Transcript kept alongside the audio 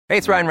Hey,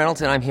 it's Ryan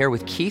Reynolds, and I'm here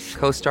with Keith,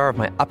 co-star of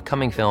my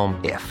upcoming film,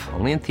 If,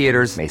 only in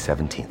theaters May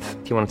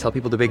 17th. Do you want to tell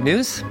people the big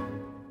news?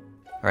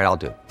 All right, I'll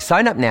do it.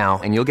 Sign up now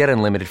and you'll get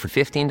unlimited for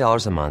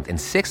 $15 a month and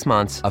 6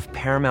 months of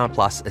Paramount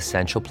Plus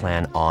Essential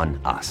Plan on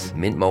us.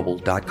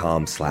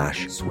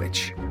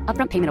 MintMobile.com/switch.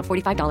 Upfront payment of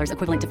 $45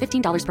 equivalent to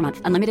 $15 per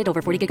month. Unlimited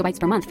over 40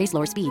 gigabytes per month. Face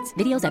lower speeds.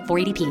 Videos at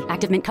 480p.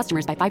 Active Mint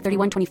customers by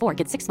 531.24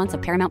 get 6 months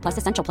of Paramount Plus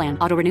Essential Plan.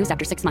 Auto renews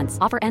after 6 months.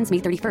 Offer ends May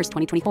 31st,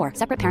 2024.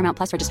 Separate Paramount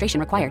Plus registration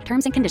required.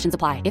 Terms and conditions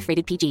apply if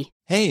rated PG.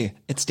 Hey,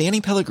 it's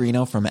Danny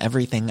Pellegrino from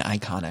Everything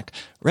Iconic.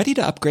 Ready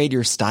to upgrade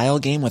your style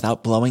game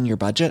without blowing your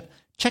budget?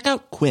 Check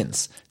out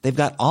Quince. They've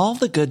got all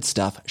the good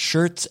stuff,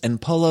 shirts and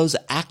polos,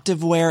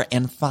 activewear,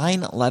 and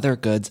fine leather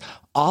goods,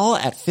 all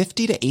at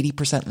 50 to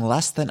 80%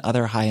 less than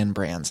other high-end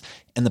brands.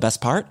 And the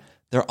best part?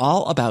 They're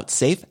all about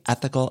safe,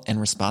 ethical,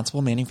 and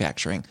responsible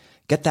manufacturing.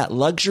 Get that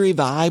luxury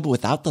vibe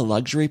without the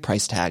luxury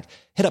price tag.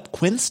 Hit up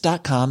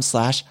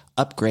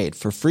quince.com/upgrade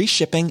for free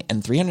shipping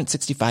and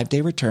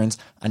 365-day returns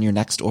on your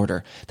next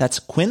order. That's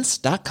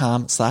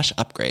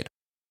quince.com/upgrade.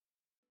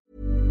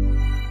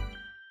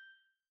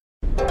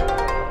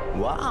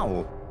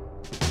 Wow.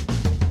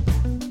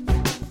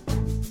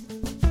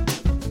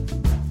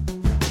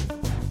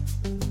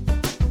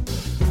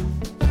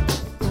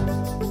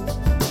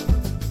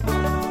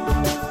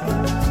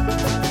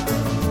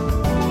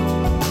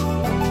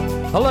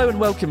 Hello and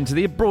welcome to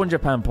the Abroad in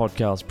Japan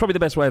podcast, probably the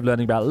best way of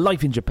learning about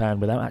life in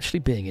Japan without actually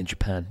being in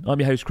Japan. I'm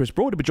your host Chris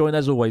Broad, and joined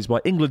as always by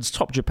England's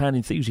top Japan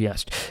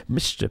enthusiast,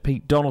 Mr.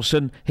 Pete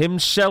Donaldson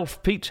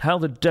himself. Pete, how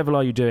the devil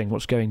are you doing?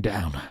 What's going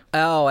down?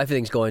 Oh,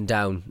 everything's going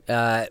down.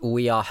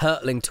 We are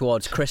hurtling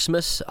towards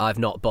Christmas. I've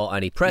not bought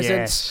any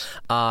presents. Yes.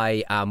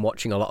 I am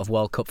watching a lot of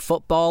World Cup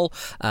football.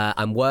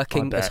 I'm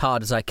working as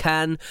hard as I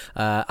can.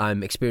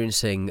 I'm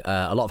experiencing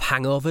a lot of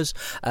hangovers.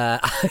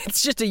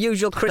 It's just a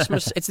usual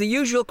Christmas. It's the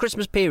usual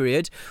Christmas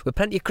period with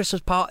plenty of Christmas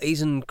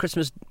parties and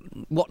Christmas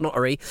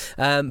whatnottery.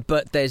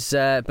 But there's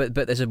a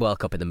World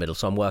Cup in the middle,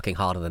 so I'm working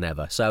harder than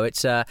ever. So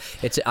it's I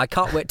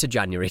can't wait to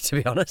January, to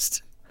be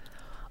honest.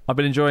 I've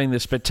been enjoying the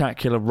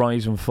spectacular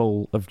rise and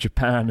fall of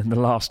Japan in the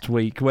last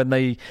week when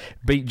they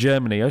beat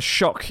Germany. A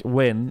shock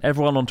win.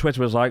 Everyone on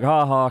Twitter was like,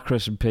 ha ha,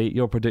 Chris and Pete,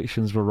 your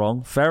predictions were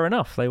wrong. Fair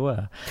enough, they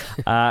were.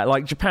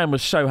 Japan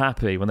was so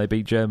happy when they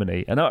beat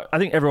Germany. And I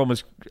think everyone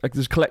was,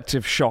 there's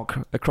collective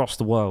shock across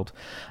the world.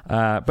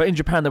 But in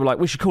Japan, they were like,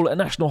 we should call it a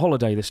national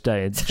holiday this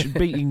day. It's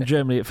beating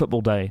Germany at football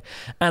day.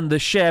 And the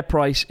share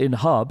price in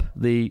Hub,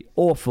 the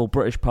awful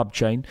British pub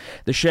chain,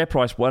 the share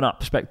price went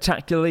up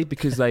spectacularly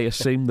because they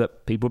assumed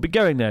that people would be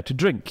going there to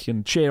drink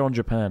and cheer on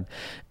Japan.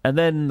 And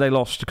then they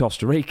lost to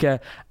Costa Rica,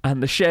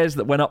 and the shares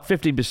that went up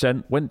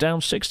 15% went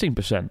down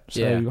 16%.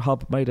 So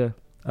Hub made a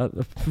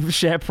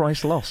share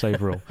price loss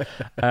overall.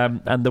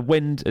 And the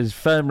wind has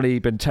firmly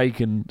been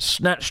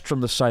snatched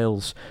from the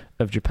sails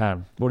of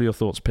Japan. What are your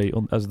thoughts, Pete,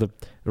 as the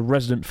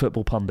resident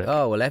football pundit?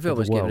 Oh, well, everyone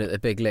was giving it the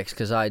big licks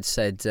because I'd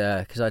said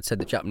that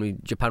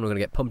Japan were going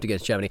to get pumped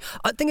against Germany.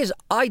 The thing is,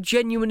 I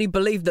genuinely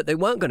believed that they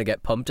weren't going to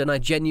get pumped, and I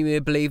genuinely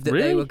believed that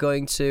they were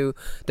going to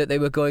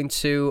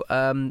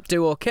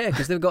do okay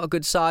because they've got a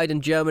good side,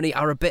 and Germany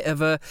are they're a bit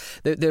of an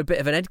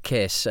head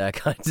case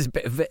kind of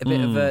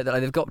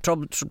they've got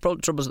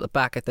troubles at the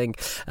back, I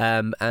think,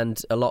 and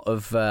a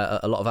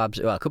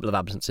couple of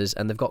absences,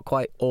 and they've got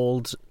quite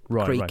old,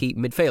 creaky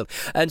midfield,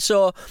 and so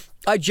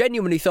I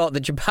genuinely thought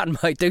that Japan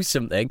might do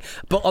something,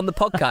 but on the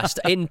podcast,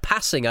 in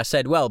passing, I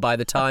said, well, by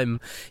the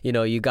time,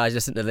 you guys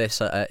listen to this,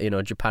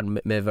 Japan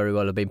may very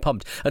well have been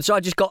pumped. And so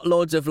I just got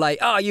loads of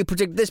you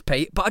predict this,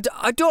 Pete, but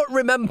I don't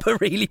remember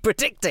really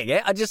predicting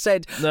it. I just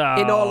said,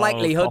 in all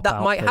likelihood,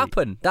 that might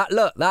happen.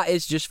 That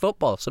is just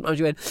football. Sometimes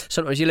you win,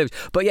 sometimes you lose.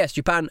 But yes,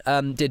 Japan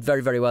did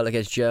very, very well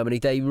against Germany.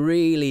 They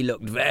really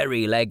looked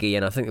very leggy,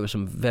 and I think there were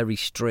some very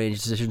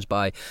strange decisions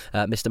by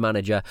Mr.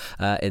 Manager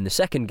in the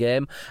second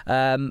game.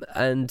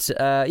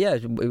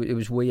 It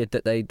was weird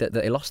that they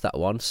lost that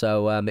one.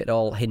 So it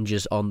all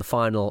hinges on the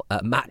final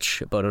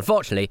match. But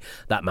unfortunately,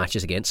 that match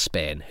is against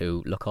Spain,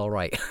 who look all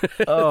right.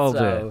 Oh,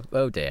 dear.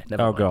 Oh, dear.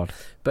 Never mind. God.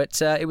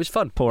 But it was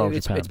fun. Poor old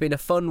Japan. It's been a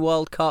fun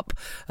World Cup.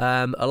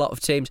 A lot of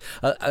teams.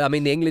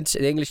 The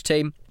English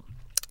team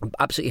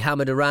absolutely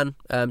hammered Iran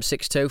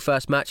 6-2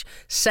 first match.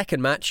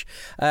 Second match,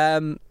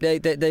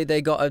 they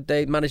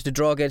managed to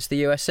draw against the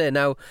USA.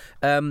 Now,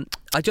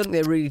 I don't think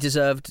they really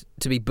deserved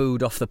to be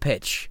booed off the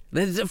pitch.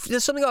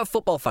 There's something about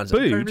football fans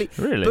Booed?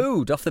 Really?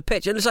 Booed off the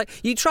pitch, and it's like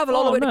you travel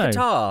all the way to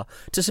Qatar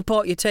to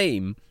support your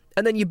team,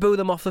 and then you boo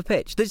them off the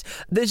pitch.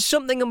 There's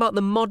something about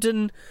the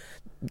modern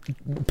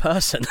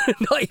person,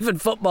 not even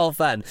football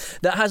fan,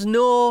 that has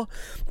no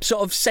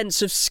sort of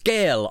sense of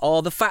scale,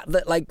 or the fact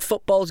that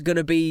football's going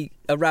to be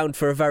around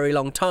for a very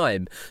long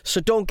time, so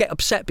don't get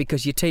upset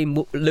because your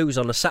team lose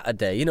on a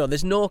Saturday.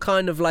 There's no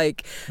kind of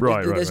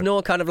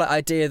no kind of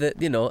idea that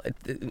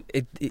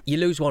you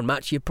lose one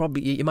match, you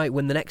might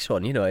win the next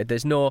one.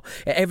 There's no,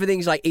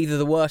 everything's either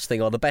the worst thing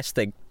or the best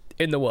thing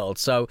in the world.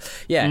 So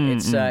yeah,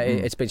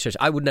 it's been strange.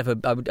 I would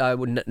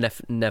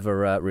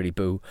never really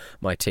boo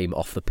my team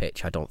off the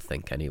pitch. I don't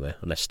think anyway,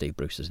 unless Steve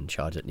Bruce is in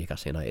charge at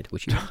Newcastle United,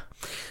 which you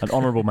an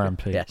honourable man,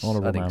 Pete. Yes,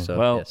 honourable I think man. so,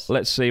 Well, yes.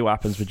 let's see what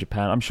happens with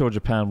Japan. I'm sure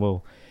Japan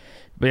will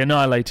be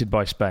annihilated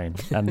by Spain,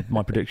 and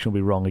my prediction will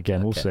be wrong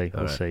again. We'll see.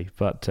 We'll see.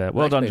 But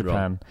well done,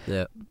 Japan.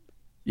 Wrong.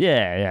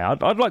 Yeah.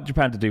 I'd like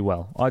Japan to do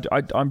well.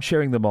 I'm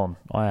cheering them on.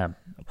 I am.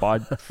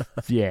 But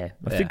I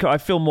think I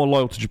feel more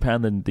loyal to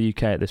Japan than the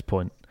UK at this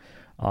point.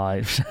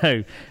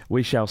 So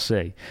we shall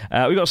see.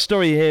 We've got a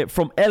story here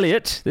from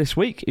Elliot this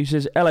week who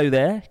says, "Hello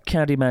there,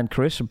 Candyman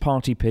Chris and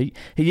Party Pete."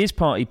 He is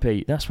Party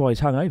Pete, that's why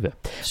he's hungover.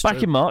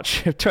 Back in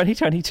March of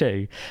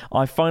 2022,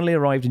 I finally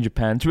arrived in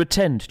Japan to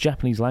attend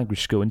Japanese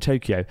language school in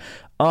Tokyo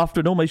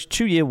after an almost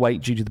 2-year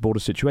wait due to the border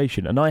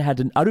situation, and I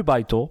had an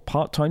arubaito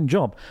part-time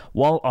job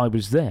while I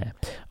was there.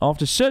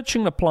 After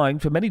searching and applying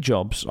for many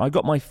jobs, I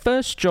got my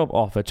first job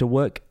offer to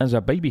work as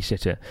a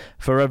babysitter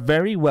for a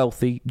very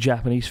wealthy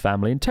Japanese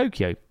family in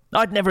Tokyo.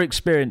 I'd never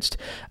experienced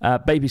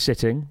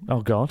babysitting.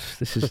 Oh, God,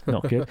 this is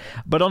not good.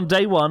 But on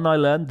day one, I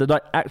learned that I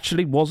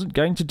actually wasn't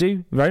going to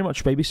do very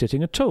much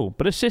babysitting at all,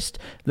 but assist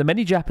the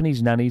many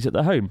Japanese nannies at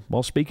the home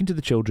while speaking to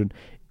the children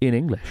in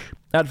English.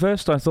 At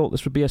first, I thought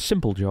this would be a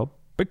simple job,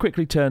 but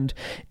quickly turned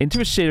into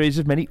a series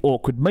of many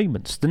awkward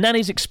moments. The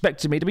nannies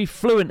expected me to be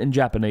fluent in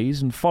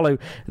Japanese and follow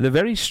the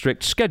very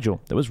strict schedule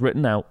that was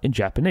written out in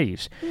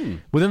Japanese.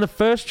 Within the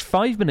first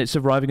 5 minutes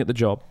of arriving at the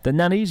job, the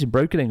nannies in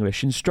broken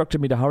English instructed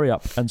me to hurry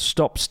up and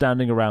stop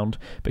standing around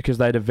because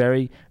they had a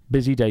very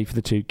busy day for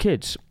the 2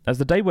 kids. As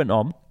the day went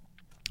on,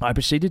 I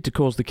proceeded to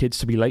cause the kids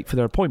to be late for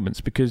their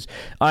appointments because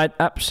I had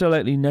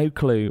absolutely no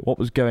clue what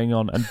was going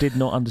on and did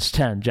not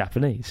understand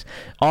Japanese.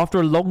 After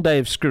a long day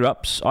of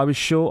screw-ups, I was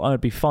sure I would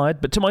be fired,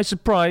 but to my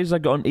surprise, I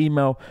got an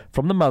email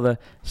from the mother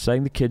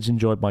saying the kids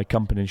enjoyed my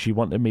company and she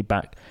wanted me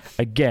back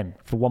again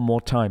for one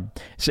more time.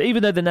 So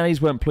even though the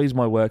nannies weren't pleased with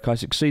my work, I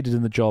succeeded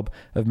in the job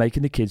of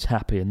making the kids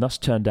happy and thus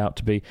turned out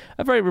to be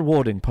a very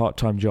rewarding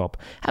part-time job.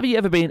 Have you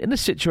ever been in a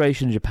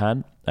situation in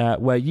Japan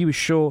where you were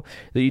sure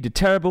that you did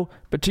terrible,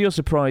 but to your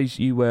surprise,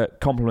 you were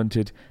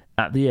complimented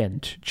at the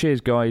end? Cheers,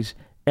 guys.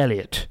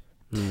 Elliot.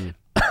 And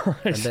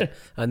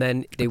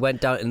then they went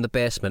down in the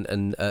basement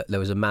and there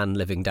was a man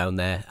living down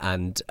there,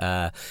 and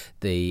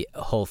the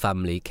whole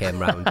family came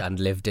round and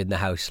lived in the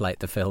house like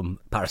the film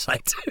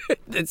Parasite.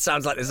 It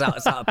sounds like this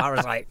out of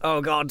Parasite.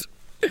 Oh, God.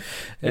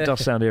 It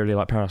does sound eerily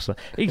like Parasite.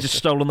 He's just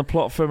stolen the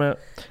plot from an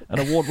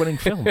award-winning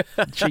film.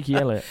 Cheeky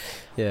Elliot.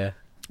 Yeah.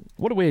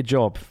 What a weird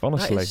job,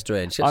 honestly. That is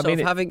strange.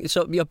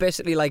 So you're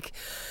basically like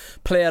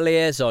player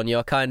liaison,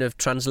 you're kind of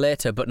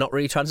translator, but not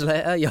really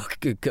translator. You're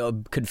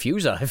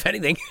confuser, if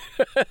anything.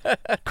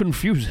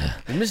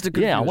 Confuser. Mr.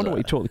 Confuser. Yeah, I wonder what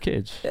you taught the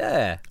kids.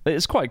 Yeah.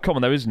 It's quite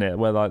common though, isn't it?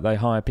 Where like they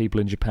hire people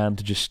in Japan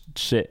to just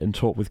sit and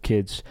talk with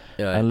kids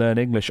and learn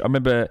English. I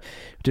remember I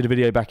did a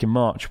video back in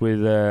March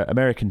with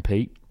American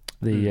Pete,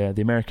 the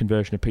American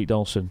version of Pete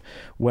Dawson,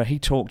 where he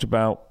talked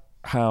about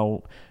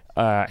how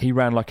he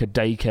ran like a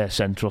daycare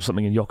centre or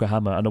something in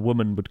Yokohama, and a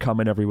woman would come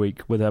in every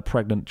week with her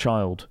pregnant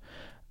child,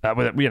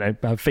 with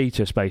her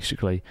fetus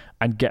basically,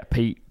 and get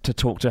Pete to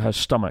talk to her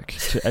stomach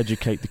to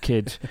educate the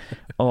kid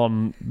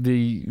on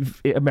the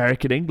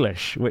American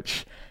English,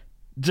 which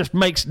just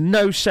makes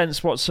no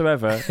sense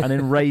whatsoever and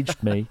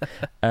enraged me.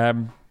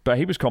 But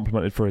he was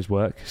complimented for his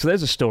work. So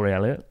there's a story,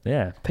 Elliot.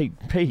 Yeah, Pete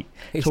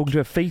talking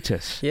to a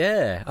fetus.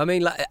 Yeah, I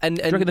mean, like, and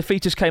do you reckon the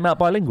fetus came out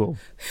bilingual? Do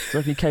you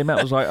reckon he came out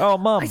and was like, "Oh,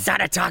 Mum, I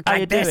started to talk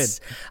like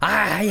this.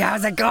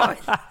 How's it going?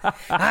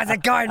 How's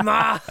it going,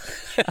 Ma?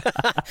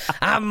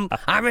 I'm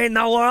in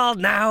the world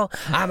now.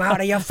 I'm out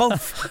of your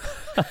foof.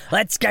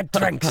 Let's get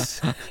drinks."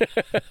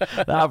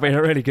 That would be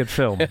a really good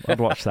film.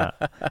 I'd watch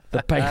that.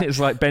 It's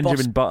like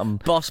Benjamin Button.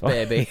 Boss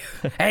baby.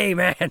 Hey,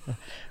 man,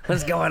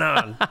 what's going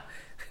on?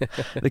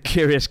 The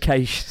curious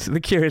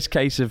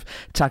case of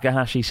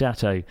Takahashi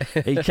Sato.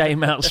 He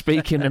came out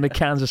speaking in a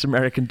Kansas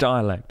American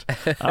dialect.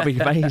 That'd be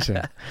amazing.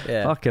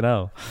 Yeah. Fucking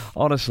hell.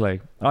 Honestly,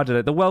 I don't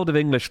know. The world of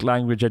English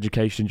language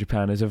education in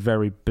Japan is a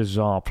very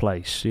bizarre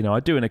place. You know,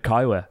 I do in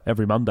Okinawa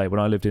every Monday when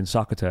I lived in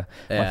Sakata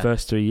my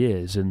first 3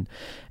 years, and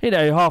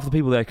half the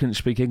people there couldn't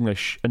speak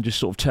English and just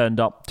sort of turned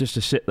up just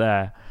to sit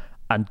there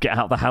and get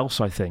out of the house,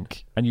 I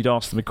think. And you'd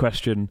ask them a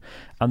question,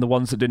 and the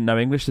ones that didn't know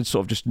English, they'd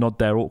sort of just nod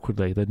there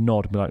awkwardly. They'd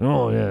nod and be like,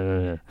 "Oh,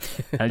 yeah.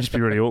 And it'd just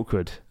be really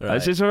awkward. Right.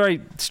 It's a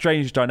very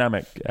strange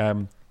dynamic.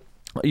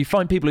 You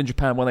find people in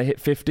Japan, when they hit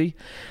 50,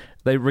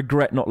 they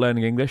regret not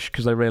learning English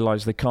because they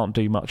realise they can't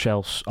do much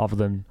else other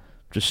than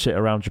just sit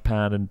around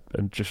Japan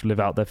and just live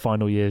out their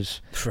final years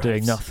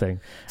doing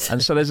nothing.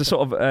 And so there's a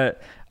sort of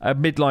a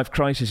midlife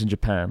crisis in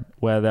Japan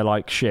where they're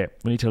like, shit,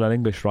 we need to learn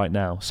English right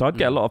now. So I'd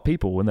get a lot of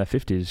people in their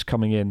 50s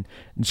coming in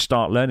and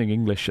start learning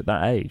English at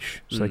that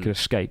age so they could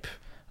escape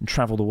and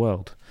travel the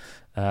world.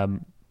 But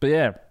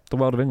yeah, the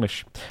world of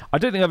English. I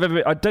don't think I've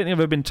ever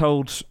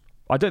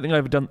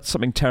done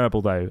something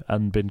terrible though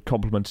and been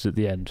complimented at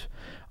the end.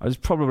 I was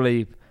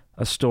probably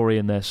a story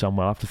in there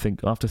somewhere. I have to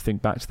think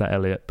back to that,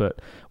 Elliot. But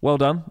well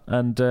done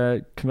and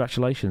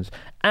congratulations.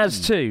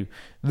 As to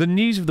the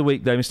news of the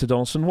week, though, Mr.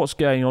 Donaldson, what's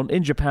going on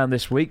in Japan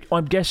this week?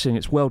 I'm guessing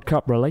it's World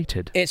Cup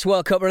related. It's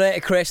World Cup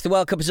related, Chris. The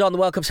World Cup is on. The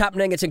World Cup's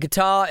happening. It's in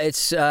Qatar.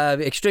 It's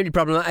extremely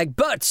problematic.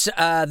 But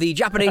the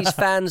Japanese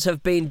fans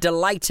have been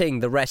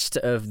delighting the rest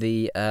of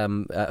the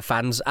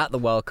fans at the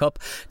World Cup,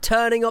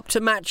 turning up to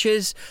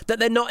matches that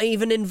they're not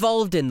even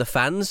involved in, the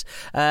fans,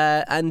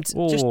 and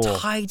just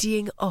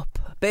tidying up.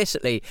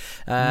 Basically,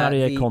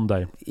 Marie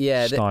Kondo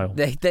style.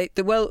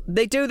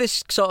 They do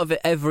this sort of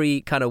at every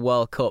kind of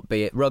World Cup,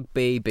 be it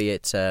rugby, be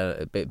it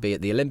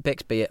the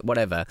Olympics, be it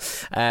whatever.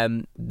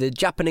 The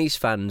Japanese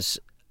fans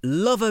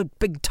love a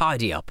big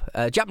tidy up.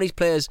 Japanese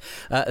players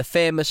are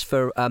famous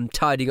for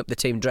tidying up the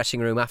team dressing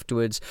room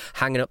afterwards,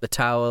 hanging up the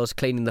towels,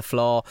 cleaning the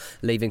floor,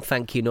 leaving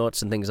thank you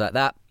notes and things like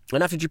that.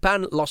 And after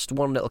Japan lost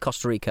 1-0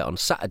 Costa Rica on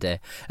Sunday,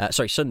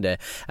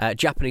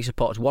 Japanese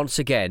supporters once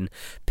again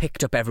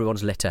picked up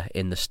everyone's litter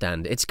in the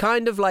stand. It's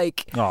kind of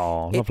like...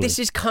 this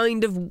is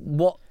kind of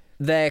what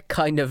they're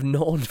kind of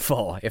known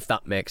for, if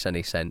that makes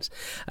any sense.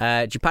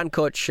 Japan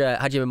coach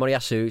Hajime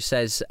Moriyasu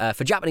says,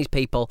 for Japanese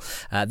people,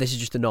 this is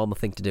just a normal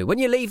thing to do. When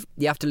you leave,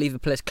 you have to leave the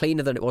place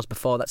cleaner than it was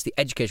before. That's the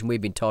education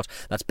we've been taught.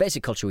 That's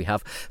basic culture we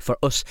have. For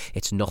us,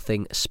 it's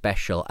nothing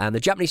special. And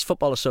the Japanese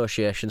Football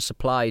Association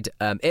supplied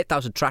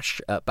 8,000 trash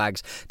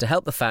bags to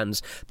help the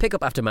fans pick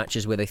up after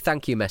matches with a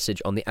thank you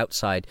message on the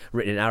outside,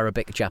 written in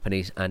Arabic,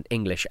 Japanese and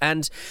English.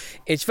 And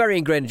it's very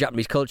ingrained in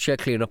Japanese culture,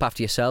 cleaning up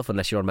after yourself,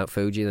 unless you're on Mount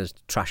Fuji, there's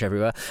trash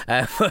everywhere.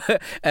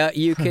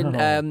 You can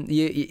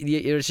you're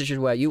in a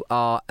situation where you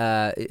are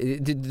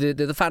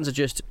the fans are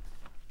just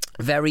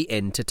very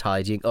into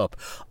tidying up,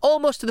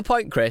 almost to the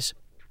point, Chris,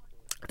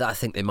 that I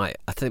think they might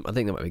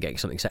be getting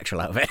something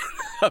sexual out of it.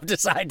 I've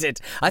decided.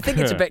 I think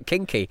it's a bit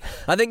kinky.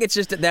 I think it's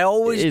just that they're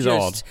always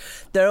just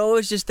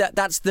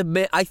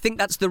I think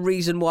that's the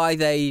reason why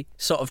they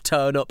sort of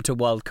turn up to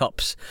World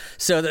Cups,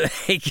 so that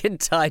they can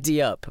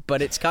tidy up.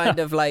 But it's kind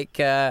of like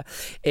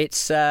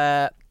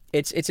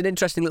It's an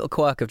interesting little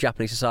quirk of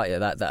Japanese society,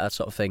 that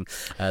sort of thing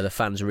the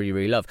fans really,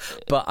 really love.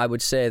 But I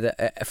would say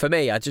that for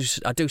me, I do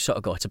sort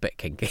of go, it's a bit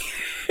kinky.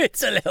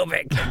 It's a little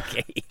bit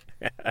kinky.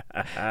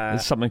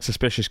 There's something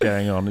suspicious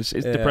going on. It's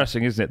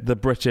depressing, isn't it? The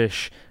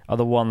British are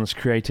the ones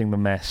creating the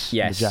mess.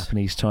 Yes. The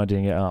Japanese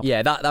tidying it up.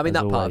 Yeah, that part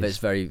of it is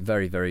very,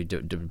 very, very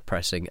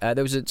depressing.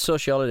 There was a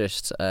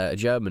sociologist, a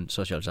German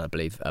sociologist, I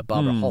believe,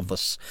 Barbara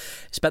Hothus,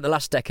 spent the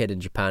last decade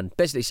in Japan,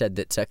 basically said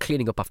that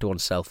cleaning up after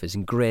oneself is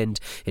ingrained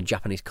in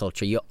Japanese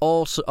culture. You're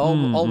also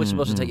always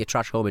supposed to take your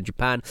trash home in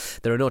Japan.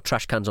 There are no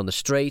trash cans on the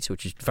street,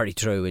 which is very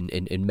true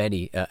in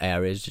many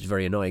areas, which is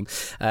very annoying.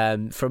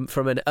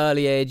 From an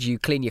early age, you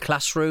clean your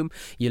classroom.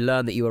 You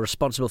learn that you are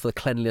responsible for the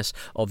cleanliness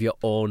of your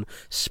own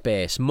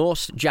space.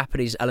 Most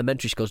Japanese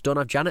elementary schools don't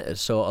have janitors,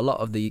 so a lot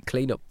of the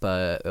clean-up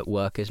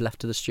work is left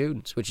to the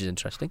students, which is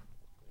interesting.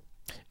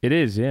 It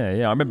is, yeah.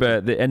 I remember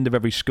at the end of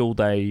every school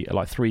day at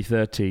like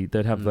 3:30,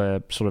 they'd have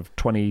the sort of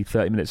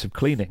 20-30 minutes of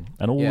cleaning,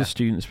 and all the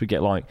students would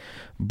get like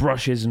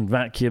brushes and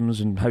vacuums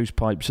and hose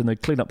pipes, and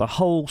they'd clean up the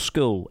whole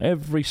school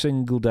every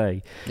single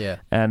day. Yeah.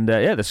 And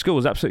the school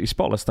was absolutely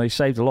spotless. They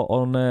saved a lot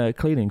on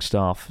cleaning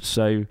staff,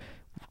 so...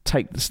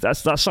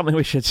 That's something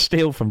we should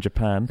steal from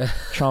Japan.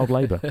 Child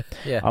labour.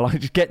 I like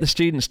to get the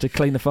students to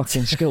clean the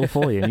fucking school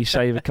for you, and you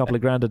save a couple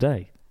of grand a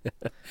day.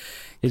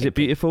 Is it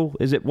beautiful?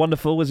 Is it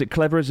wonderful? Is it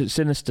clever? Is it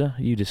sinister?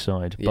 You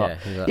decide. But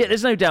exactly.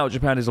 There's no doubt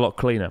Japan is a lot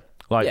cleaner.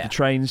 Like the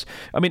trains.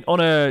 I mean, on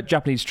a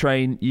Japanese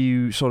train,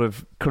 you sort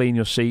of clean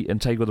your seat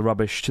and take all the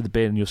rubbish to the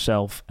bin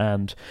yourself.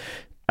 And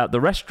at the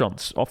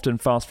restaurants, often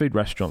fast food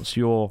restaurants,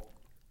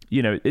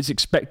 it's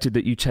expected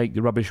that you take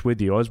the rubbish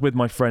with you. I was with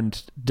my friend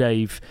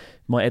Dave,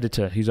 my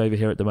editor, who's over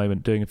here at the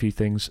moment doing a few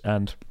things,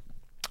 and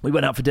we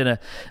went out for dinner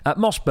at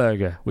Moss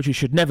Burger, which you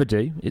should never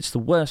do. It's the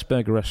worst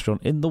burger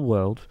restaurant in the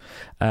world.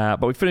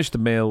 But we finished the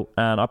meal,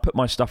 and I put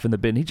my stuff in the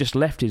bin. He just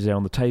left his there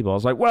on the table. I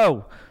was like,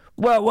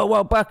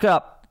 whoa, back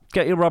up.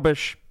 Get your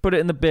rubbish, put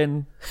it in the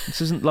bin. This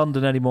isn't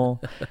London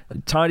anymore.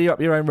 Tidy up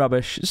your own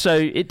rubbish. So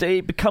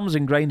it becomes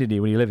ingrained in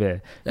you when you live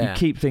here. You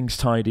keep things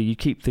tidy, you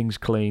keep things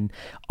clean.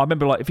 I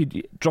remember, like, if you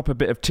drop a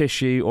bit of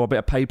tissue or a bit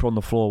of paper on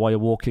the floor while you're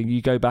walking,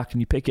 you go back and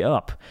you pick it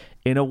up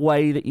in a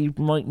way that you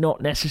might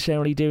not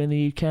necessarily do in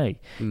the UK.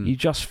 You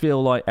just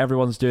feel like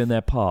everyone's doing their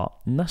part,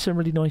 and that's a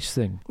really nice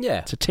thing. Yeah.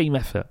 It's a team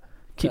effort.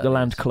 Keep the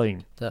land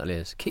clean. Certainly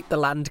is. Keep the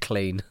land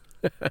clean.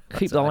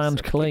 Keep the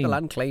land clean. Keep the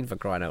land clean, for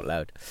crying out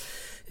loud.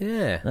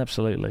 Yeah.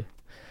 Absolutely.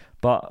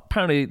 But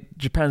apparently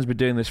Japan's been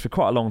doing this for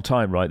quite a long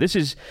time, right? This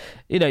is,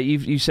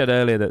 you said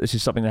earlier that this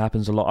is something that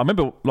happens a lot. I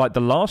remember, like, the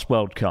last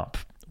World Cup,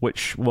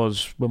 which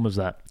was, when was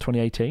that?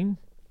 2018-ish?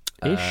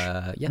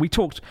 Yeah. We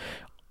talked...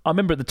 I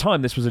remember at the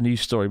time this was a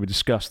news story we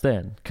discussed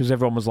then, because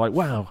everyone was like,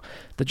 wow,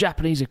 the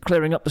Japanese are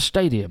clearing up the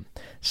stadium.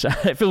 So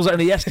it feels like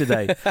only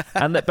yesterday.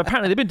 And but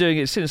apparently they've been doing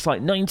it since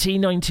like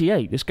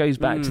 1998. This goes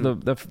back to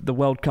the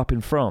World Cup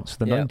in France,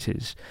 the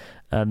 90s.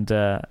 And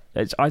I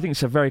think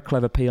it's a very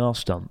clever PR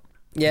stunt.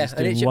 Yeah,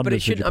 but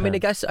it shouldn't. I mean, I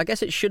guess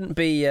it shouldn't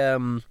be.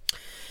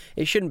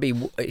 It shouldn't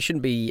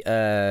be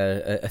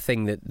a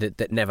thing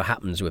that never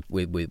happens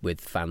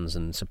with fans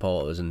and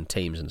supporters and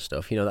teams and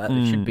stuff. You know, that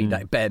it should be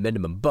like bare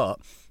minimum. But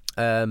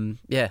I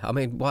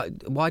mean,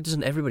 why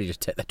doesn't everybody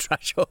just take their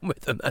trash home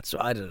with them? That's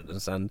what I don't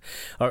understand,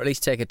 or at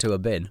least take it to a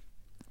bin.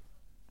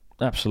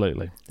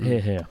 Absolutely.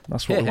 Here.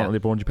 That's what we want on the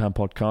Born Japan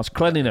podcast.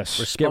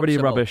 Cleanliness. Get rid of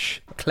your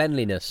rubbish.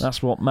 Cleanliness.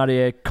 That's what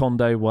Marie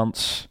Kondo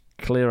wants.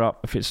 Clear up.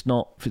 If it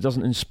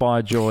doesn't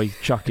inspire joy,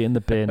 chuck it in the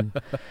bin.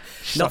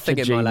 Nothing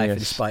in my life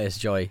inspires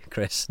joy,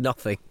 Chris.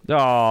 Nothing.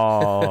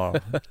 Oh,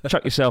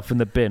 chuck yourself in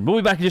the bin. We'll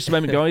be back in just a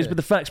moment, guys, with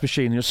the fax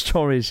machine, your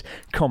stories,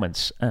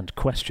 comments, and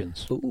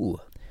questions.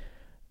 Ooh.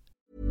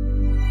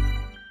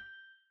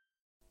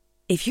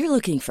 If you're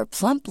looking for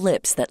plump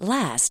lips that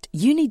last,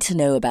 you need to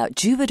know about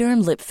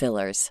Juvederm lip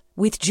fillers.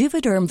 With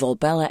Juvederm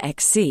Volbella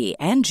XC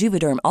and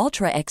Juvederm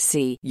Ultra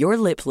XC, your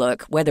lip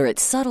look, whether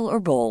it's subtle or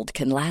bold,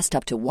 can last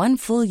up to 1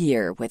 full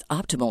year with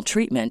optimal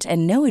treatment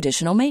and no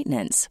additional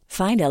maintenance.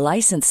 Find a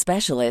licensed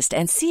specialist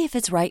and see if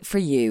it's right for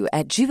you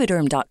at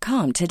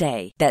Juvederm.com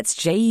today. That's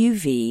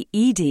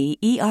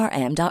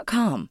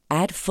JUVEDERM.com.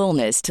 Add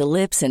fullness to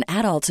lips in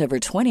adults over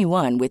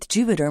 21 with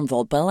Juvederm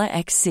Volbella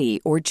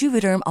XC or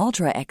Juvederm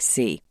Ultra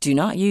XC. Do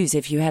not use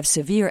if you have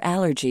severe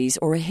allergies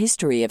or a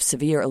history of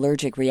severe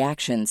allergic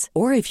reactions,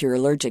 or if you're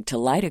allergic to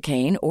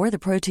lidocaine or the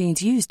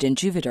proteins used in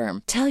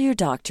Juvederm. Tell your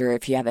doctor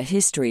if you have a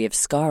history of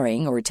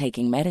scarring or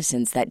taking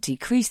medicines that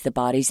decrease the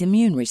body's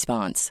immune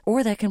response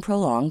or that can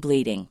prolong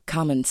bleeding.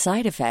 Common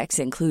side effects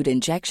include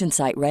injection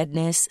site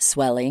redness,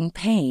 swelling,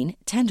 pain,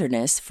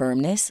 tenderness,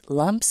 firmness,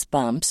 lumps,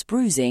 bumps,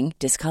 bruising,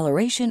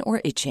 discoloration,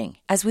 or itching.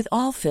 As with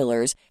all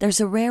fillers,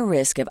 there's a rare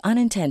risk of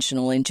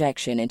unintentional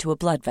injection into a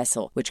blood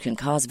vessel, which can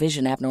cause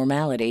vision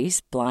abnormalities,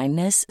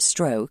 blindness,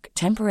 stroke,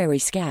 temporary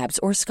scabs,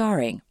 or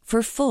scarring.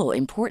 For full,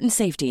 important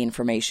safety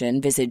information,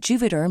 visit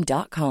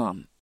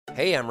Juvederm.com.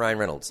 Hey, I'm Ryan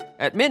Reynolds.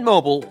 At Mint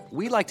Mobile,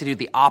 we like to do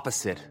the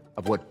opposite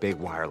of what Big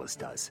Wireless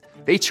does.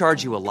 They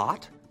charge you a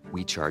lot,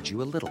 we charge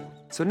you a little.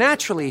 So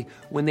naturally,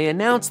 when they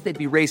announced they'd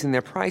be raising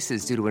their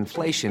prices due to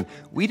inflation,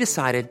 we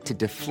decided to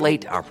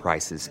deflate our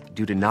prices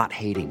due to not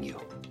hating you.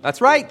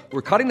 That's right.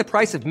 We're cutting the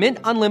price of Mint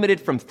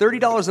Unlimited from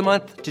 $30 a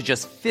month to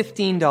just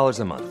 $15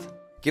 a month.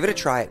 Give it a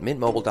try at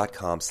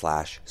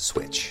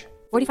mintmobile.com/switch.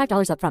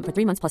 $45 up front for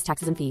 3 months plus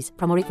taxes and fees.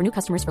 Promo rate for new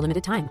customers for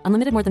limited time.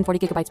 Unlimited more than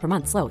 40 gigabytes per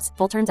month. Slows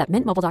full terms at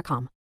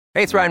mintmobile.com.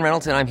 Hey, it's Ryan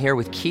Reynolds, and I'm here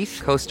with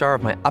Keith, co-star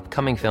of my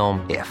upcoming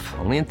film, If,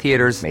 only in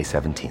theaters May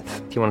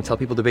 17th. Do you want to tell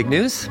people the big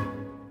news?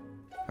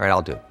 All right,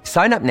 I'll do it.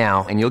 Sign up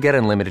now and you'll get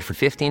unlimited for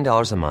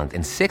 $15 a month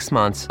and 6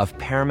 months of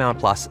Paramount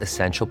Plus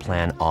Essential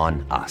Plan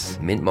on us.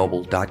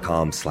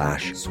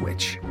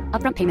 mintmobile.com/switch.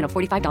 Upfront payment of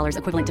 $45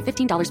 equivalent to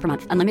 $15 per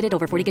month. Unlimited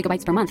over 40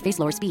 gigabytes per month. Face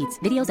lower speeds.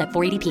 Videos at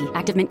 480p.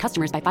 Active Mint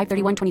customers by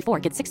 531.24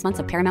 get 6 months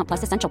of Paramount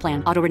Plus Essential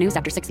Plan. Auto renews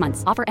after 6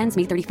 months. Offer ends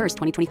May 31st,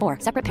 2024.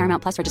 Separate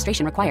Paramount Plus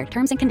registration required.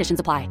 Terms and conditions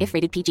apply if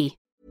rated PG.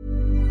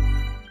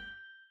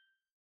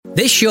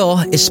 This show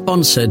is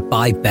sponsored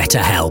by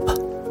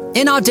BetterHelp.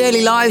 In our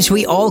daily lives,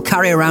 we all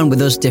carry around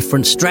with us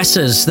different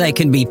stressors. They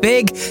can be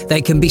big, they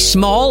can be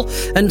small,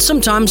 and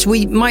sometimes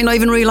we might not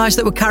even realise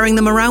that we're carrying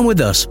them around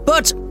with us.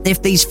 But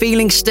if these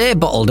feelings stay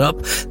bottled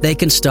up, they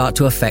can start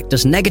to affect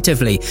us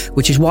negatively,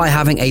 which is why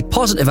having a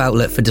positive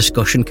outlet for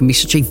discussion can be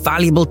such a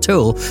valuable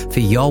tool for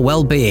your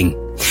well-being.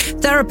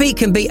 Therapy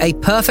can be a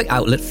perfect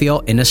outlet for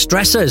your inner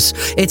stressors.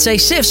 It's a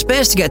safe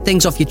space to get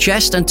things off your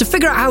chest and to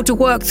figure out how to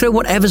work through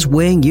whatever's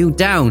weighing you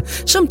down.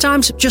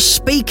 Sometimes just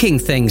speaking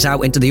things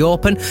out into the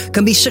open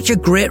can be such a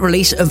great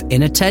release of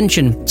inner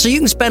tension, so you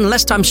can spend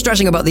less time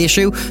stressing about the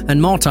issue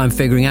and more time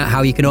figuring out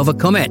how you can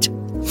overcome it.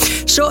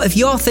 So if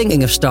you're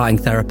thinking of starting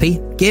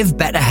therapy, give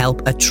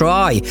BetterHelp a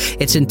try.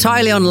 It's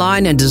entirely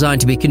online and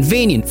designed to be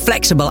convenient,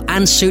 flexible,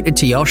 and suited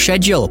to your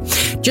schedule.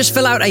 Just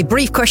fill out a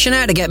brief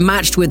questionnaire to get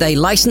matched with a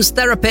licensed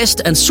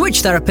therapist and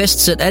switch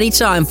therapists at any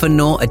time for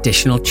no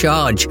additional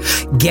charge.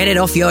 Get it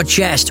off your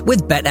chest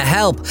with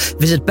BetterHelp.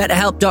 Visit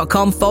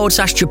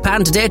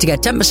betterhelp.com/Japan today to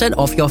get 10%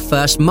 off your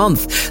first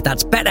month.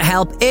 That's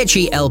BetterHelp,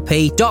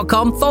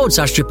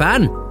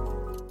 HELP.com/Japan.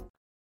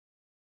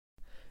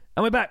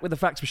 And we're back with the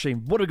fax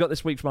machine. What have we got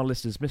this week from our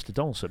listeners, Mr.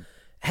 Donaldson?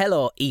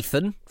 Hello,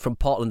 Ethan from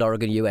Portland,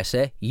 Oregon,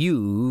 USA.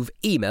 You've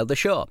emailed the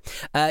show.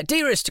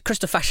 Dearest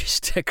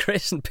Christo-fascist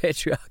Chris and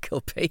patriarchal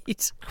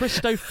Pete.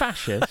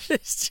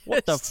 Christo-fascist?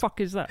 What the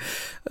fuck is that?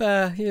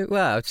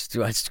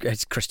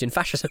 It's Christian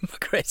fascism,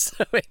 Chris.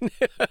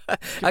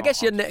 I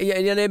guess your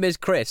name is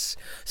Chris,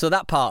 so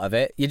that part of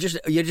it, you're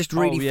just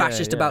really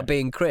fascist about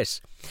being Chris.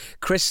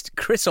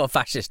 Chris or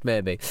fascist,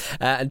 maybe.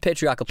 And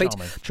patriarchal Pete.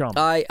 Charming.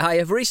 I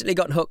have recently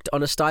gotten hooked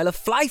on a style of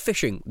fly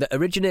fishing that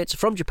originates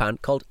from Japan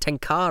called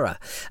tenkara.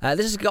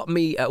 This has got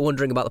me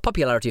wondering about the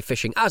popularity of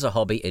fishing as a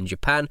hobby in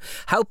Japan.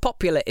 How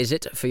popular is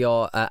it for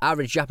your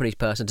average Japanese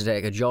person to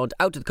take a jaunt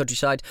out to the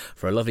countryside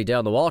for a lovely day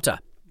on the water?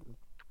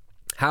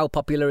 How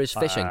popular is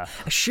fishing?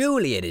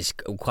 Surely it is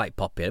quite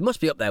popular. It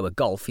must be up there with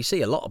golf. You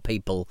see a lot of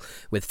people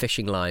with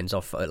fishing lines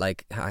off,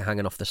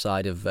 hanging off the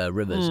side of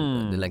rivers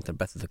in the length and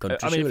breadth of the country.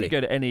 I mean, if you go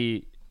to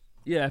any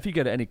Yeah, if you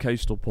go to any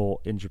coastal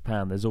port in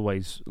Japan, there's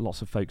always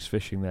lots of folks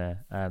fishing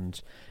there,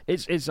 and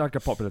it's like a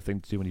popular thing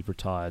to do when you've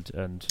retired.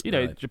 And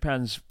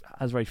Japan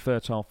has very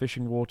fertile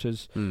fishing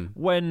waters.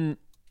 When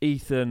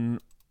Ethan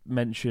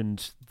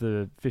mentioned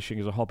the fishing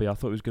as a hobby, I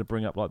thought he was going to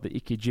bring up like the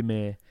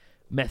ikejime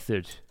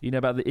method. You know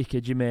about the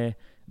ikejime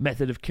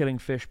method of killing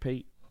fish,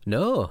 Pete?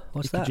 No,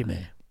 what's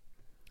ikejime.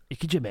 that?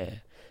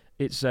 Ikejime.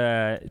 It's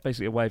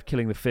basically a way of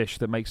killing the fish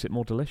that makes it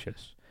more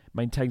delicious.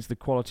 Maintains the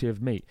quality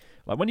of meat.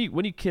 Like when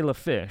you kill a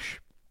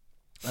fish,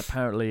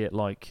 apparently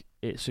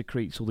it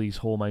secretes all these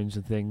hormones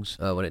and things.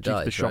 Oh, when it due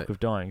dies, to the shock right. of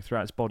dying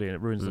throughout its body, and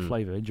it ruins the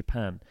flavour. In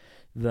Japan,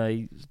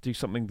 they do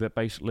something that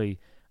basically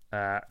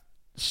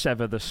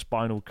sever the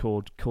spinal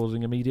cord,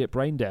 causing immediate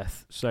brain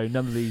death. So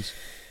none of these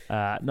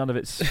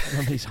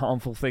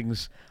harmful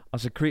things are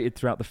secreted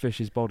throughout the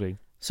fish's body.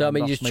 So I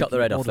mean, you just chop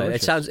their head off.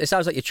 It sounds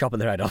like you're chopping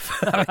their head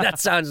off. I mean, that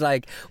sounds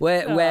like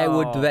where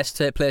would the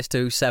best place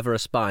to sever a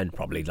spine?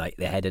 Probably like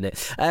the head in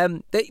it.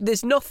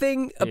 There's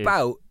nothing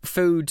about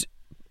food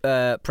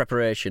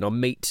preparation or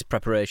meat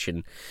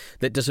preparation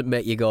that doesn't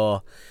make you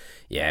go,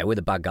 yeah, we're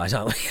the bad guys,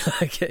 aren't we?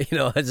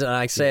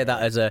 I say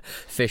that as a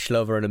fish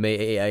lover and a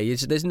meat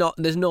eater. There's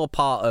no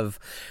part of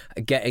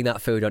getting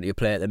that food onto your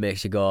plate that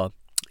makes you go,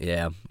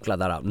 yeah, I'm glad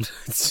that happened.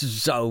 It's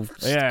so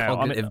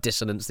cognitive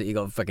dissonance that you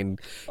got fucking,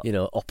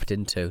 opted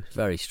into. It's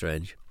very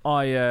strange.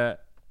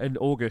 In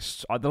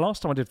August, the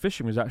last time I did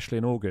fishing was actually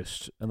in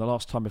August, and the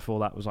last time before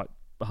that was like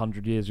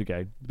 100 years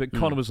ago. But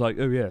Connor was like,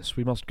 oh yes,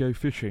 we must go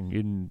fishing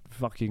in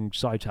fucking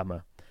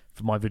Saitama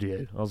for my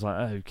video. I was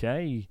like,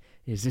 okay,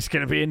 is this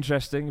going to be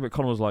interesting? But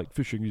Connor was like,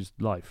 fishing is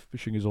life.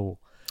 Fishing is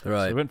all.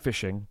 Right. So we went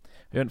fishing.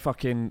 We went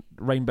fucking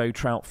rainbow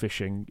trout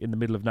fishing in the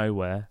middle of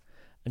nowhere,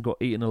 and got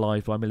eaten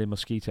alive by a million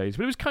mosquitoes.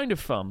 But it was kind of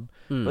fun.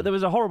 But there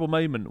was a horrible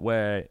moment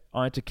where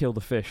I had to kill the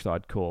fish that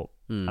I'd caught,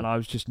 and I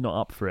was just not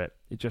up for it.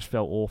 It just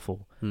felt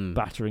awful,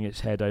 battering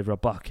its head over a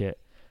bucket.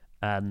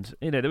 And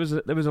there was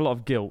a lot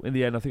of guilt. In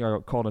the end, I think I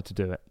got Connor to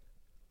do it,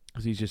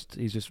 because he's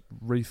just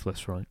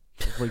ruthless, right?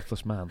 A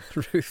ruthless man.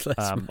 Ruthless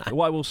man.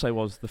 What I will say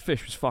was the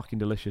fish was fucking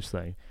delicious,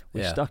 though.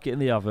 We stuck it in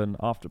the oven,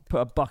 put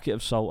a bucket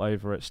of salt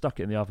over it, stuck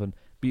it in the oven.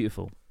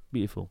 Beautiful.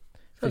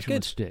 That's Fish on a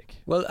good. stick.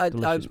 Well,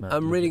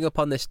 I'm reading up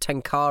on this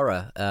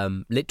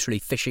tenkara, literally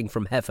fishing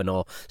from heaven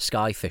or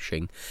sky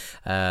fishing,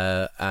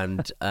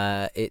 and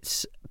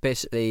it's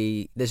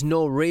basically there's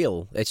no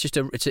reel. It's just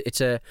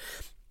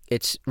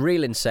it's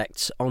real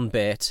insects on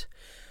bait,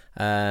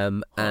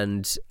 and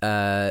it's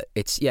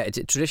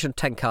traditional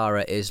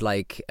tenkara is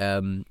like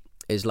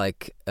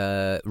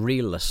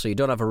reelless, so you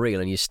don't have a reel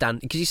and you stand,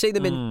 because you see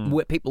them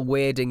in people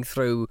wading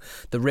through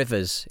the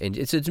rivers.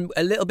 It's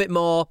a little bit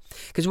more,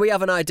 because we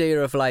have an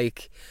idea of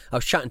like, I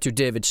was chatting to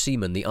David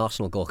Seaman, the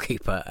Arsenal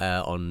goalkeeper,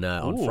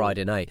 on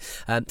Friday night.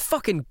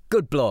 Fucking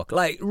good bloke,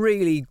 like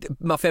really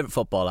my favourite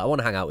footballer. I want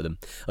to hang out with him,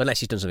 unless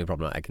he's done something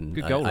problematic.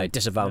 I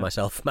disavow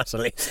myself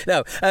massively.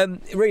 No,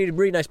 really,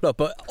 really nice bloke.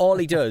 But all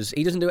he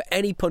doesn't do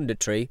any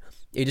punditry.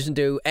 He doesn't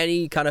do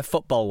any kind of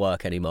football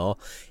work anymore.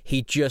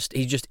 He just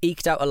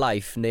eked out a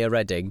life near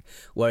Reading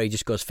where he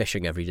just goes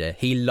fishing every day.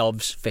 He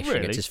loves fishing.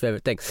 Really? It's his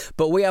favourite thing.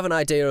 But we have an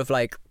idea of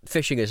like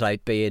fishing as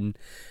like being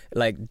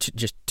like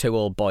just two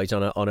old boys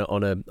on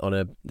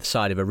a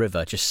side of a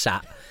river, just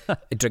sat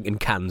drinking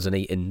cans and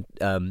eating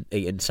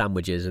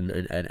sandwiches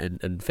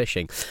and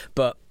fishing.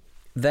 But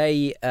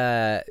like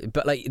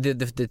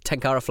the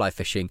tenkara fly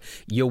fishing,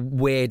 you're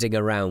wading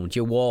around,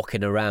 you're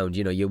walking around,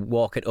 you're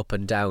walking up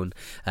and down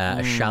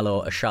a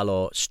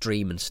shallow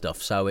stream and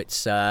stuff. So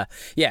it's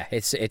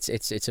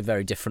it's a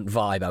very different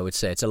vibe, I would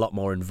say. It's a lot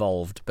more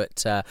involved,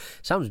 but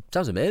sounds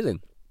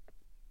amazing.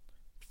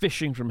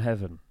 Fishing from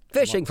heaven.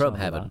 Fishing from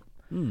heaven.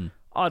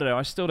 I don't know.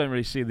 I still don't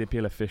really see the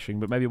appeal of fishing,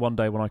 but maybe one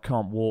day when I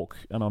can't walk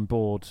and I'm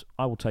bored,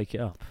 I will take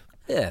it up.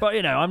 Yeah.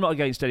 But I'm not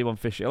against anyone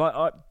fishing.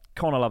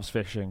 Connor loves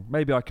fishing.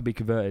 Maybe I could be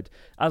converted.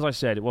 As I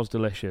said, it was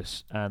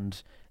delicious,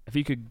 and if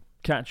you could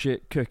catch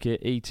it, cook it,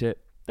 eat it,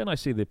 then I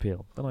see the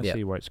appeal. Then I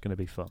see where it's going to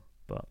be fun.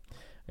 But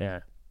yeah,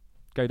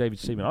 go David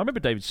Seaman. I remember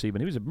David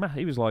Seaman.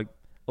 He was like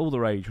all the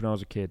rage when I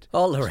was a kid.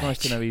 All the rage. It's nice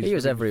to know he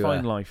was everywhere.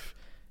 Fine life.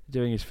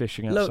 Doing his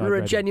fishing outside. Look,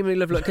 we're genuinely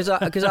lovely, because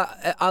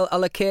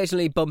I'll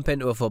occasionally bump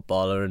into a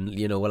footballer and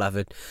we'll have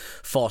a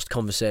forced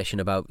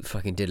conversation about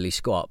fucking diddly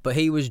squat. But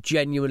he was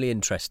genuinely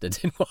interested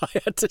in what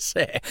I had to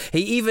say. He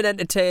even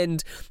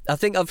entertained. I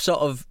think I've sort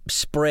of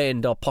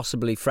sprained or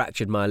possibly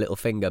fractured my little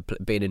finger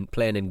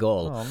playing in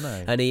goal. Oh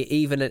no! And he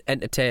even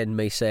entertained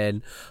me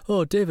saying,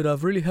 "Oh, David,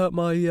 I've really hurt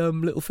my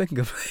little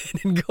finger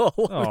playing in goal."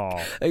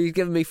 Oh. He's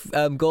giving me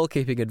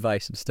goalkeeping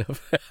advice and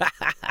stuff.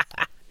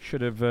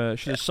 Should have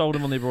sold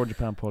him on the Abroad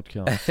Japan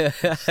podcast.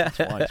 That's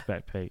what I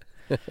expect, Pete.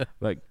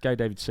 Like, go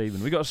David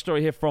Seaman. We got a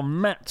story here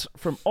from Matt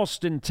from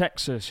Austin,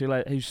 Texas,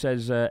 who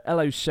says,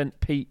 "Hello, St.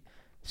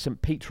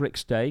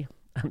 Patrick's Day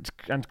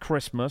and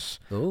Christmas."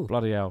 Ooh.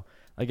 Bloody hell.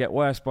 I get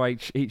worse by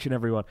each and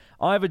every one.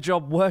 I have a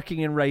job working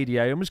in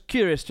radio and was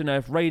curious to know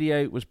if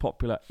radio was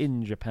popular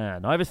in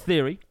Japan. I have a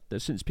theory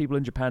that since people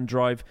in Japan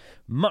drive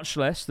much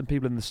less than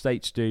people in the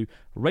States do,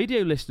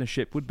 radio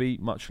listenership would be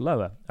much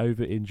lower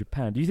over in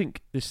Japan. Do you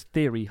think this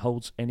theory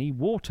holds any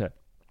water?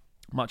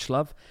 Much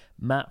love,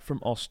 Matt from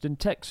Austin,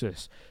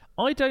 Texas.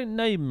 I don't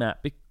know,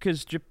 Matt,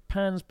 because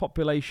Japan's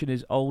population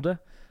is older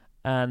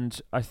and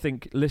I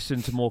think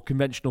listen to more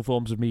conventional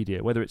forms of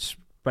media, whether it's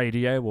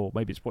radio or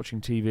maybe it's watching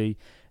TV.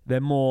 They're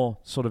more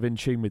sort of in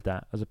tune with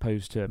that as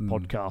opposed to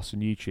podcasts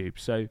and YouTube.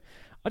 So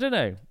I don't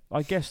know.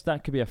 I guess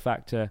that could be a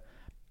factor.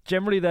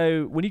 Generally,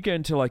 though, when you go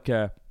into like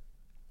a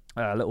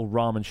little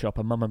ramen shop,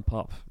 a mum and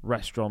pop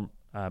restaurant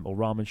or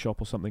ramen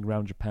shop or something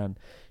around Japan,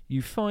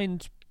 you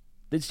find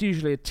it's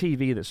usually a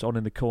TV that's on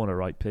in the corner,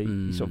 right, Pete?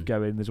 You sort of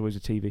go in, there's always a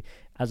TV.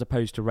 As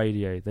opposed to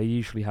radio, they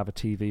usually have a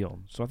TV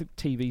on. So I think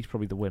TV's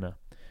probably the winner.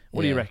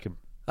 What do you reckon?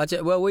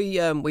 Well, we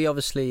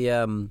obviously...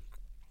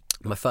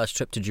 my first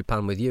trip to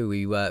Japan with you,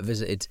 we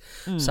visited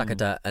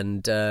Sakata,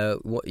 and the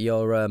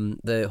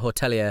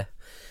hotelier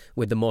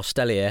with the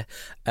Morstellier,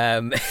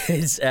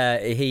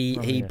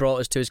 he brought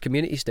us to his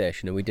community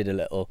station, and we did a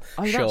little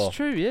show. That's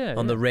true,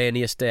 on the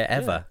rainiest day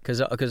ever,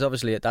 because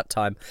obviously at that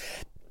time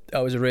I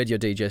was a radio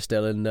DJ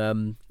still,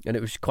 and it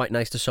was quite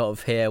nice to sort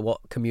of hear what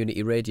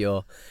community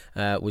radio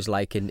was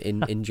like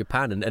in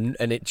Japan,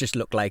 and it just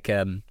looked like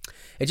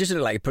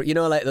you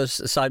know, like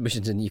those side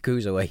missions in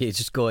Yakuza where you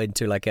just go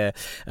into like an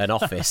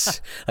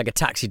office, like a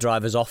taxi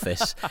driver's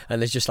office,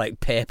 and there's just like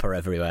paper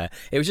everywhere.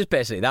 It was just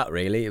basically that,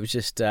 really. It was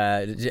just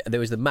there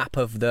was the map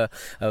of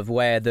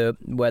where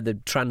the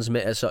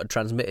transmitter sort of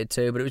transmitted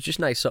to, but it was just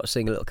nice sort of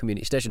seeing a little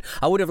community station.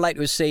 I would have liked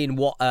to have seen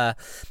what a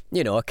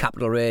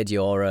Capital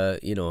Radio or a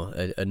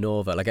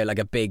Nova, like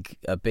a big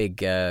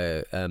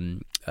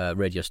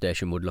radio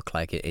station would look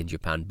like it in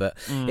Japan. But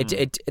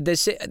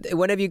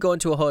whenever you go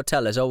into a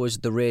hotel, there's always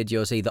the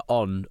radio's either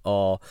on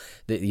or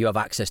you have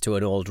access to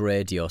an old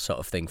radio sort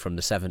of thing from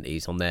the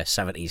 70s on their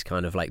 70s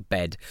kind of like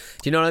bed.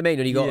 Do you know what I mean?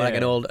 When you got like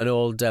an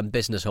old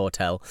business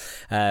hotel,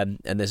 and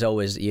there's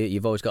always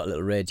you've always got a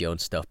little radio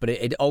and stuff. But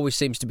it always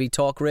seems to be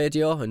talk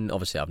radio, and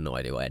obviously I have no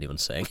idea what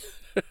anyone's saying.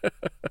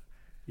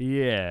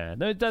 Yeah,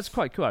 no, that's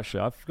quite cool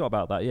actually. I forgot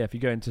about that. Yeah, if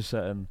you go into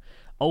certain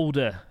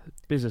older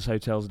business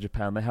hotels in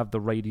Japan, they have the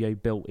radio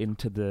built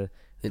into the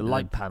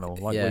light panel,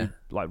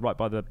 like right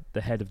by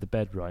the head of the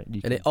bed, right?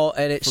 And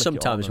it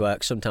sometimes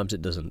works, sometimes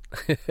it doesn't.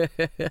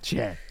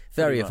 Yeah,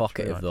 very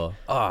evocative though.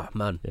 Oh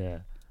man, yeah.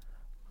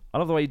 I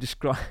love the way you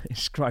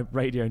describe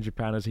radio in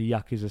Japan as a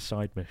Yakuza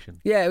side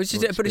mission. Yeah, it was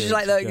just, but it's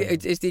just like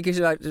it's the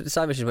Yakuza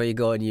side mission where you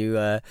go and you've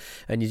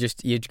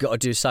got to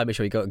do a side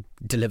mission where you got to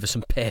deliver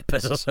some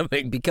papers or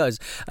something, because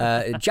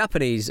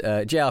Japanese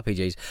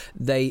JRPGs,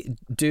 they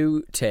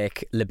do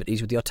take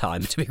liberties with your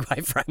time, to be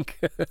quite frank.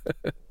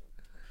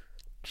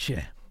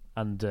 Yeah,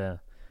 and the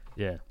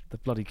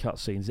bloody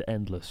cutscenes are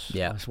endless.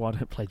 Yeah, that's why I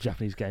don't play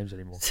Japanese games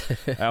anymore.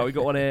 We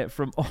got one here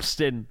from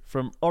Austin,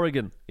 from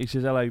Oregon. He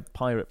says, "Hello,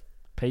 Pirate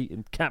Pete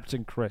and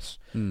Captain Chris.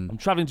 I'm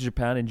travelling to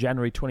Japan in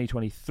January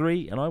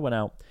 2023, and I went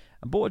out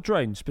and bought a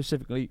drone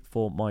specifically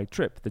for my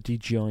trip, the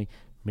DJI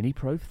Mini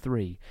Pro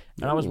 3.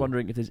 And I was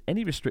wondering if there's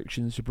any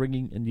restrictions to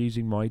bringing and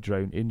using my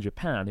drone in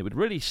Japan. It would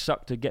really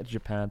suck to get to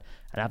Japan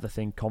and have the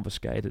thing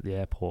confiscated at the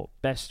airport.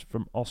 Best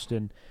from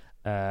Austin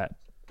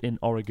in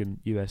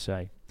Oregon,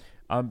 USA.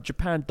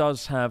 Japan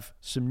does have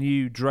some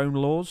new drone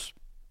laws.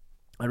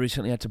 I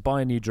recently had to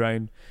buy a new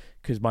drone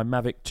because my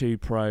Mavic 2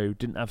 Pro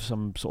didn't have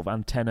some sort of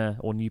antenna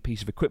or new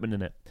piece of equipment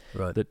in it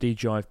that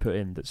DJI have put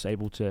in that's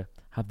able to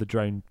have the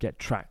drone get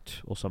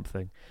tracked or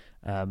something.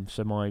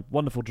 So my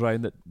wonderful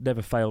drone that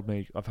never failed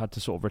me, I've had to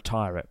sort of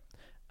retire it.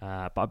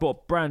 But I bought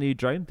a brand new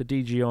drone, the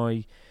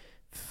DJI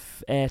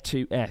Air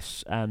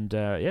 2S, and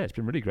it's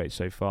been really great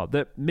so far.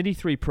 The Mini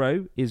 3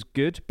 Pro is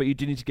good, but you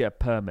do need to get a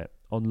permit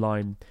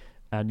online,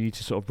 and you need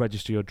to sort of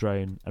register your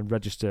drone and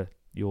register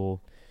your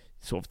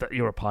sort of that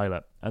you're a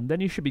pilot, and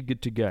then you should be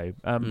good to go.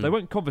 They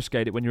won't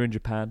confiscate it when you're in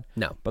Japan,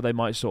 no, but they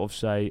might sort of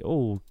say,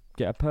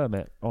 get a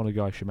permit on a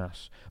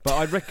gaishimasu. But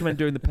I'd recommend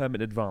doing the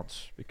permit in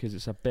advance, because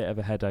it's a bit of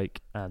a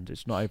headache and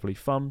it's not overly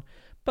fun,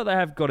 but they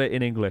have got it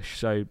in English,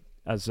 so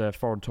as a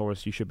foreign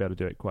tourist you should be able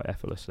to do it quite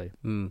effortlessly.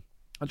 And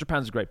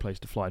Japan's a great place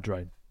to fly a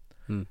drone,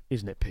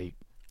 isn't it, Pete?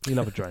 You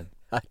love a drone.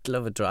 I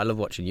love a drone. I love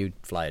watching you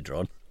fly a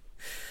drone.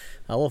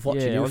 I love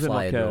watching you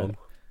fly a drone.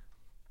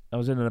 I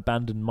was in an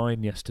abandoned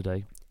mine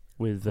yesterday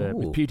with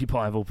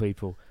PewDiePie of all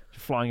people,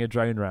 flying a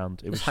drone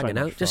around. It was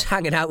just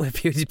hanging out with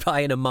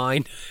PewDiePie in a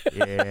mine.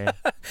 Yeah,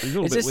 it was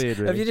all a bit weird.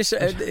 Really. Have you just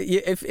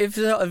if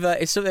sort of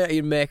it's something that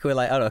you make with,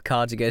 like, I don't know,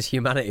 Cards Against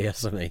Humanity or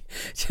something,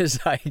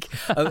 just like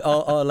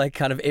or like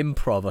kind of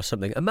improv or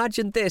something.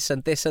 Imagine this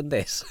and this and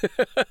this.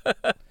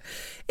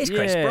 It's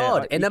Chris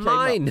Broad in a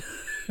mine.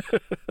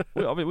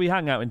 We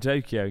hang out in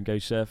Tokyo and go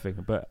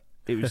surfing, but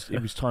it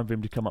was time for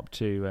him to come up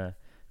to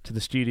the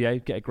studio,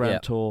 get a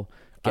grand tour.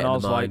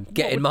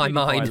 Get in my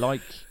mind.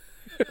 Like,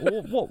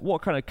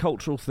 what kind of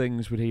cultural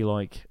things would he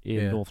like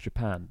in North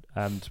Japan?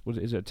 And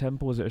is it a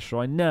temple? Is it a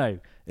shrine? No,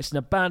 it's an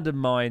abandoned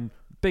mine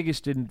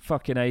biggest in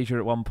fucking Asia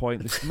at one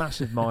point. This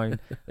massive mine.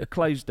 It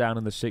closed down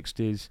in the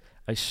 60s.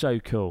 It's so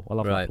cool. I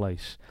love that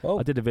place. Oh.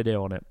 I did a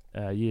video on it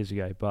years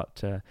ago,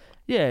 but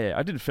yeah,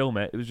 I didn't film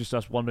it. It was just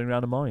us wandering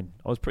around a mine.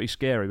 I was pretty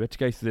scary. We had to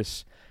go through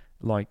this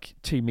like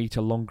 2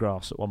 meter long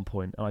grass at one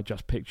point, and I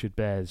just pictured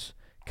bears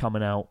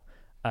coming out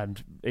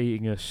and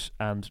eating us,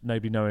 and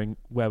nobody knowing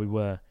where we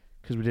were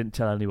because we didn't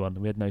tell anyone.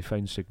 We had no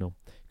phone signal.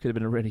 Could have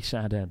been a really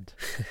sad end,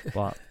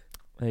 but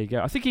there you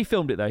go. I think he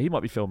filmed it though. He might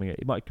be filming it.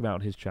 It might come out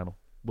on his channel.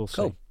 We'll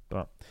see.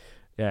 But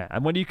yeah,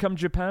 and when you come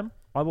to Japan,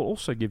 I will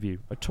also give you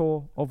a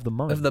tour of the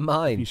mine. Of the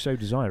mine, if you so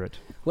desire it.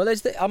 Well,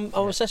 I'm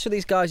obsessed with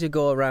these guys who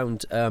go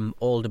around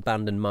old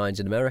abandoned mines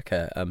in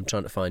America,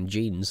 trying to find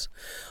jeans,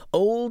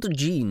 old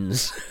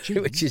jeans,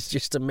 which is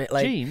just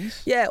like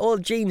jeans. Yeah,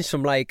 old jeans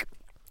from like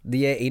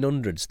the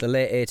 1800s, the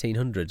late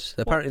 1800s.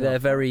 Apparently, they're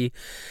very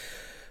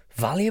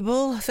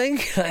valuable. I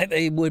think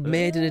they were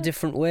made in a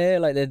different way.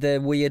 Like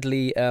they're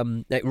weirdly,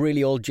 like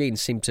really old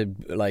jeans seem to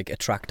like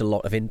attract a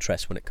lot of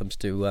interest when it comes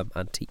to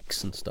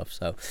antiques and stuff.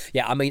 So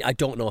yeah, I mean, I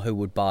don't know who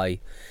would buy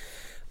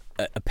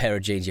a pair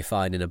of jeans you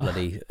find in a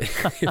bloody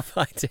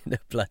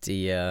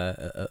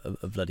a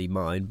bloody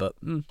mine, but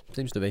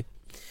seems to be.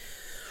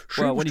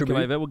 Well, when you come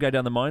over, we'll go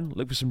down the mine,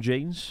 look for some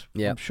jeans.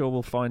 Yeah. I'm sure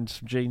we'll find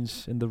some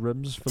jeans in the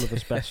rooms full of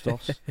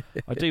asbestos.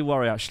 I do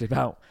worry, actually,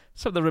 about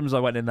some of the rooms I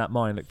went in that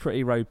mine looked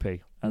pretty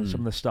ropey, and some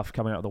of the stuff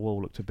coming out of the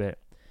wall looked a bit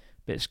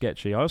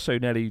sketchy. I also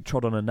nearly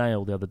trod on a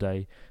nail the other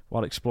day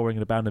while exploring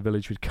an abandoned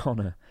village with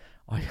Connor.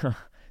 I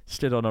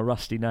stood on a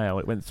rusty nail.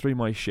 It went through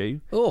my shoe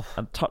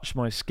and touched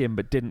my skin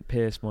but didn't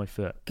pierce my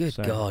foot. Good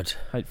God.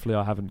 Hopefully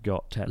I haven't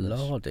got tetanus.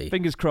 Lordy.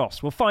 Fingers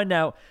crossed. We'll find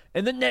out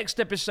in the next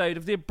episode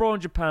of the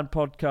Abroad Japan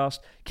podcast.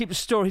 Keep the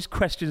stories,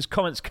 questions,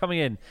 comments coming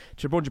in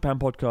to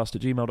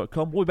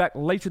abroadjapanpodcast@gmail.com. We'll be back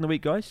later in the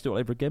week, guys, to do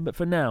it over again. But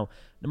for now,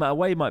 no matter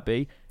where you might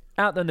be,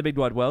 out there in the big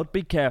wide world,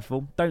 be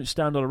careful. Don't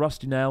stand on a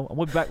rusty nail. And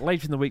we'll be back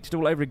later in the week to do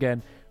it all over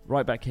again,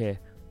 right back here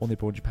on the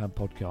Abroad Japan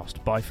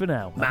podcast. Bye for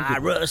now. My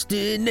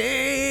rusty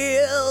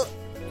nail.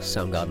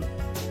 Soundgarden.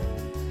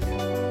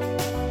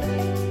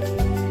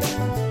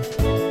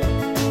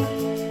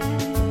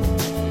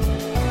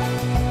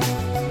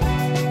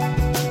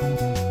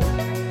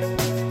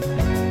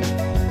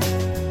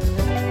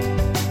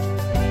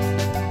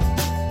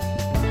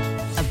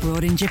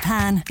 Abroad in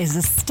Japan is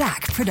a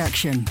Stack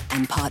production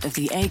and part of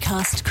the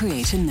Acast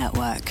Creator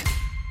Network.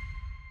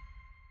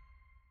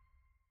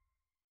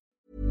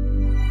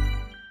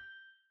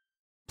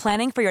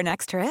 Planning for your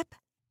next trip?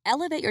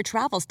 Elevate your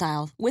travel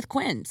style with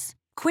Quince.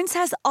 Quince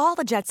has all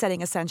the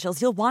jet-setting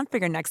essentials you'll want for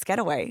your next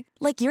getaway,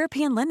 like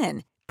European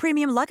linen,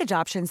 premium luggage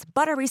options,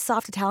 buttery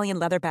soft Italian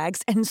leather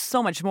bags, and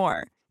so much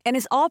more. And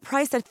is all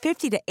priced at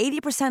 50 to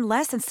 80%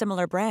 less than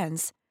similar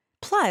brands.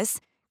 Plus,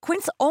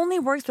 Quince only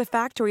works with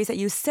factories that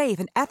use safe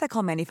and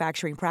ethical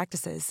manufacturing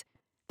practices.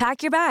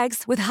 Pack your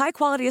bags with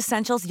high-quality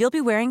essentials you'll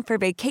be wearing for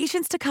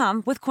vacations to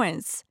come with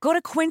Quince. Go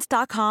to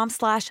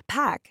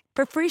quince.com/pack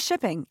for free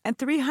shipping and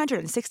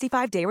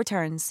 365-day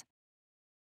returns.